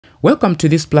Welcome to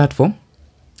this platform.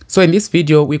 So in this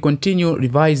video, we continue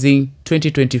revising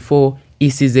 2024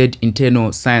 ECZ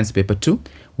Internal Science Paper 2,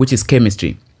 which is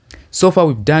chemistry. So far,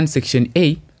 we've done section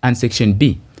A and section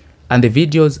B, and the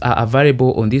videos are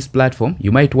available on this platform.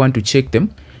 You might want to check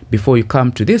them before you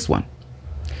come to this one.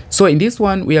 So in this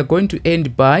one, we are going to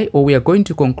end by, or we are going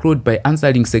to conclude by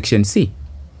answering section C.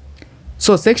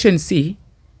 So section C,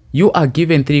 you are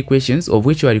given 3 questions of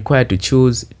which you are required to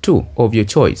choose 2 of your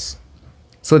choice.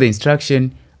 So the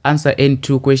instruction, answer any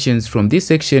 2 questions from this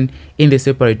section in the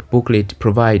separate booklet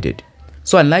provided.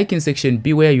 So unlike in section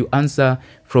B where you answer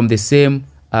from the same,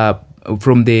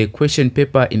 from the question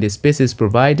paper in the spaces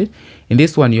provided, in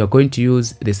this one you are going to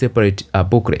use the separate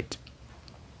booklet.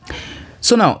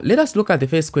 So now let us look at the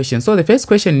first question. So the first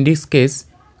question in this case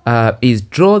is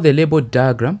draw the labeled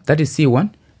diagram, that is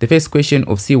C1, the first question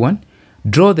of C1.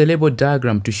 Draw the labeled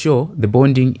diagram to show the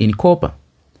bonding in copper.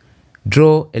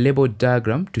 Draw a labeled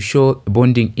diagram to show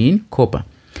bonding in copper.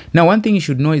 Now, one thing you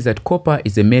should know is that copper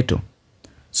is a metal.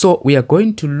 So we are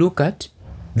going to look at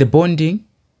the bonding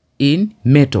in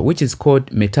metal, which is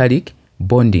called metallic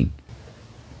bonding.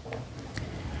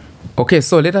 Okay,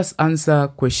 so let us answer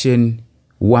question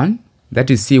 1,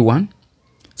 that is C1.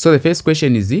 So the first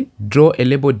question is draw a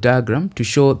labeled diagram to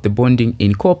show the bonding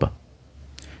in copper.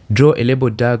 Draw a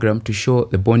labeled diagram to show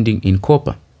the bonding in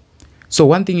copper. So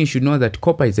one thing you should know that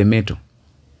copper is a metal,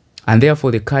 and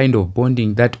therefore the kind of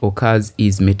bonding that occurs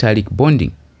is metallic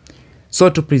bonding. So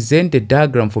to present the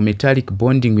diagram for metallic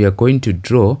bonding, we are going to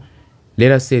draw,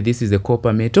 let us say this is a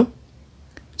copper metal.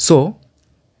 So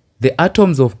the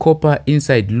atoms of copper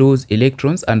inside lose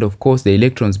electrons, and of course the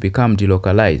electrons become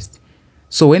delocalized.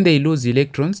 So when they lose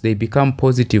electrons, they become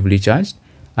positively charged,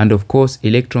 and of course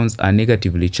electrons are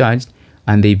negatively charged,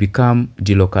 and they become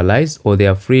delocalized, or they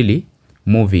are freely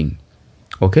moving.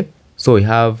 Okay, so we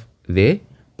have the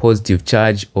positive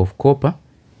charge of copper,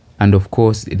 and of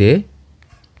course the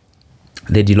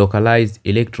delocalized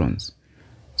electrons.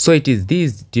 So it is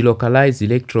these delocalized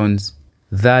electrons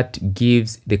that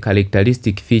gives the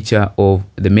characteristic feature of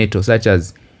the metal, such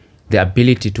as the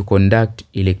ability to conduct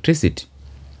electricity,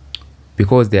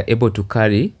 because they are able to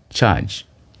carry charge.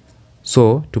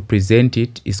 So to present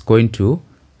it is going to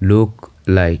look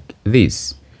like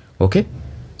this. Okay,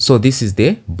 so this is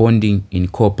the bonding in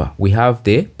copper. We have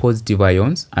the positive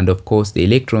ions and of course the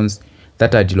electrons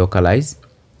that are delocalized.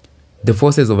 The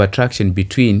forces of attraction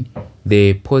between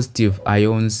the positive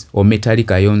ions or metallic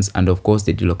ions and of course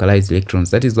the delocalized electrons,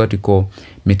 that is what we call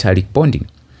metallic bonding.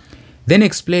 Then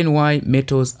explain why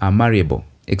metals are malleable.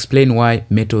 Explain why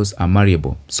metals are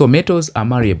malleable. So metals are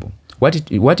malleable. What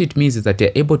it means is that they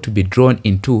are able to be drawn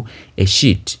into a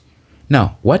sheet.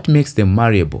 Now, what makes them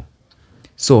malleable?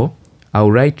 So I'll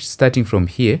write starting from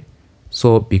here.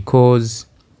 So because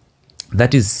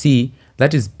that is C,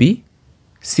 that is B,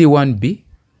 C1B.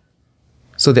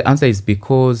 So the answer is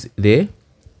because the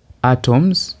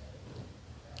atoms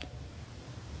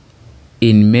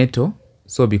in metal,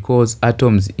 so because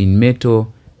atoms in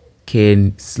metal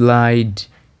can slide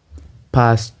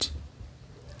past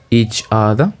each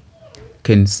other,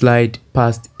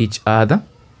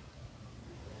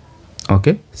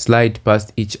 okay, slide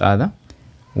past each other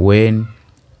when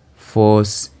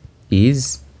force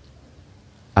is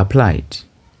applied.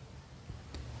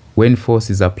 When force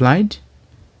is applied,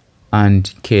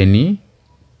 and can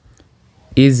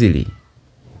easily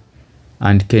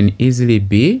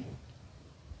be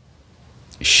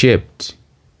shaped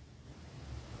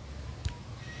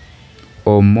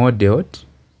or modeled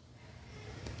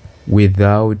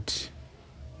without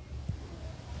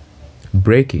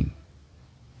breaking.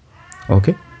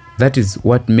 Okay, that is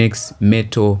what makes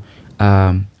metal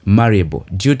malleable,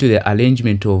 due to the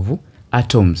arrangement of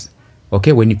atoms.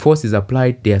 Okay, when force is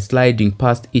applied, they are sliding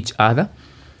past each other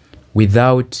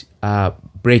without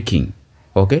breaking.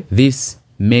 Okay, this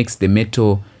makes the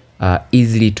metal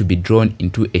easily to be drawn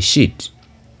into a sheet.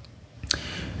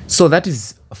 So that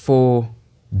is for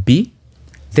B.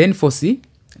 Then for C,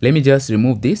 let me just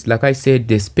remove this. Like I said,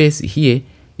 the space here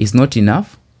is not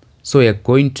enough, so we are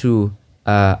going to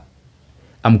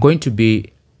I'll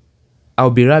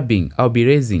be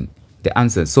raising the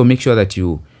answers. So make sure that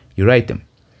you write them.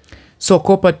 So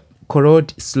copper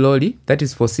corrodes slowly, that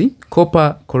is for C.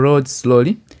 Copper corrodes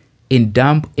slowly in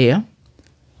damp air.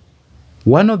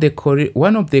 One of the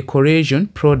corrosion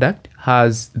product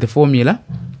has the formula,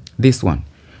 this one.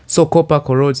 So copper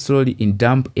corrodes slowly in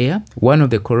damp air. One of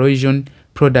the corrosion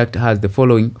product has the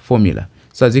following formula.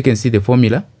 So as you can see the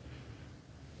formula,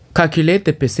 calculate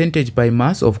the percentage by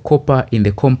mass of copper in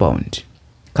the compound.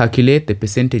 Calculate the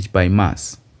percentage by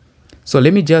mass. So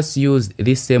let me just use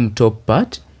this same top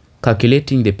part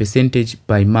calculating the percentage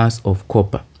by mass of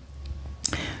copper.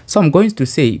 So I'm going to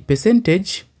say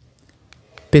percentage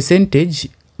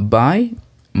by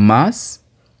mass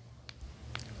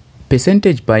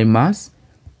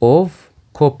of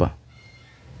copper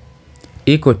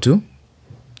equal to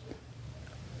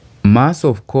mass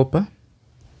of copper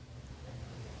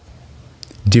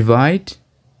divide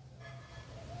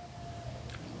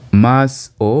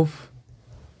mass of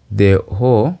the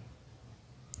whole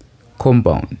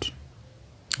compound.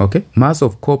 Okay, mass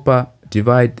of copper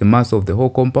divide the mass of the whole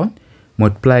compound,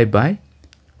 multiply by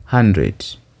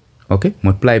 100. Okay,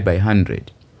 multiply by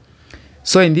 100.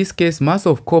 So in this case, mass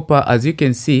of copper, as you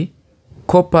can see,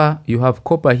 copper, you have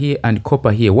copper here and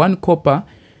copper here. One copper,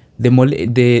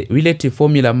 the relative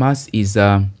formula mass is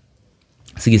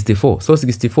 64. So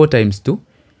 64 times 2,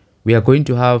 we are going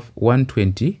to have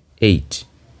 128.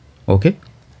 Okay,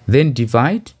 then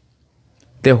divide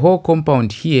the whole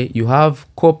compound here. You have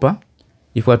copper,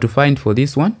 if we are to find for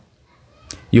this one,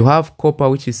 you have copper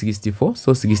which is 64.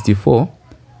 So 64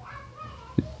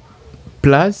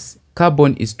 plus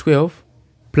carbon is 12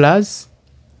 plus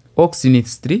oxygen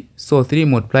is 3. So 3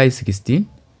 multiplies 16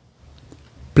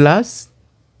 plus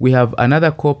we have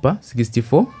another copper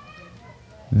 64.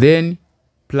 Then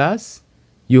plus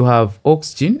you have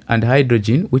oxygen and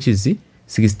hydrogen which is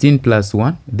 16 plus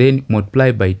 1. Then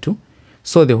multiply by 2.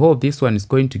 So the whole of this one is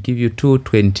going to give you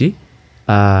 220.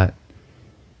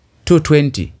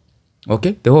 220.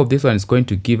 Okay, the whole of this one is going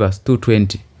to give us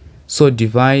 220. So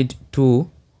divide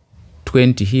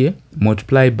 220 here,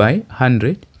 multiply by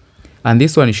 100, and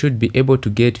this one should be able to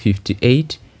get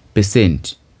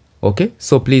 58%. Okay,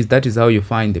 so please, that is how you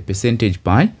find the percentage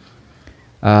by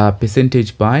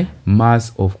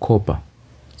mass of copper.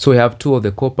 So we have 2 of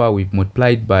the copper, we've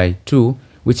multiplied by 2,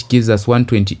 which gives us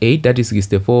 128. That is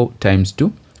 64 times 2,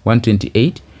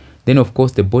 128. Then of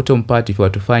course the bottom part, if we are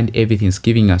to find everything, is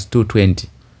giving us 220.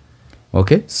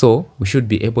 Okay, so we should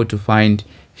be able to find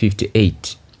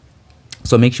 58.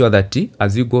 So make sure that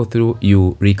as you go through,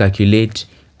 you recalculate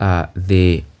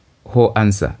the whole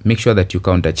answer. Make sure that you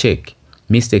counter check.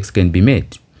 Mistakes can be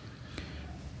made.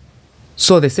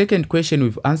 So the second question,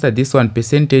 we've answered this one,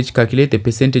 percentage, calculate the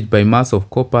percentage by mass of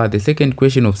copper. The second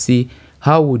question of C,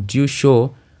 how would you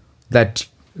show that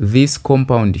this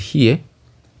compound here,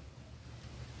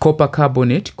 copper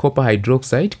carbonate, copper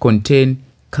hydroxide, contain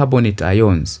carbonate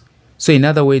ions? So in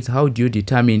other words, how do you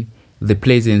determine the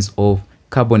presence of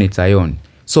carbonate ion?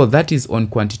 So that is on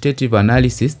quantitative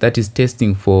analysis, that is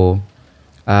testing for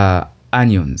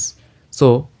anions.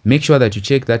 So make sure that you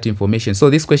check that information. So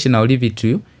this question, I'll leave it to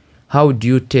you. How do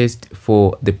you test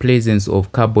for the presence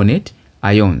of carbonate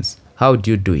ions? How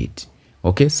do you do it?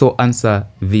 Okay, so answer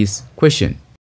this question.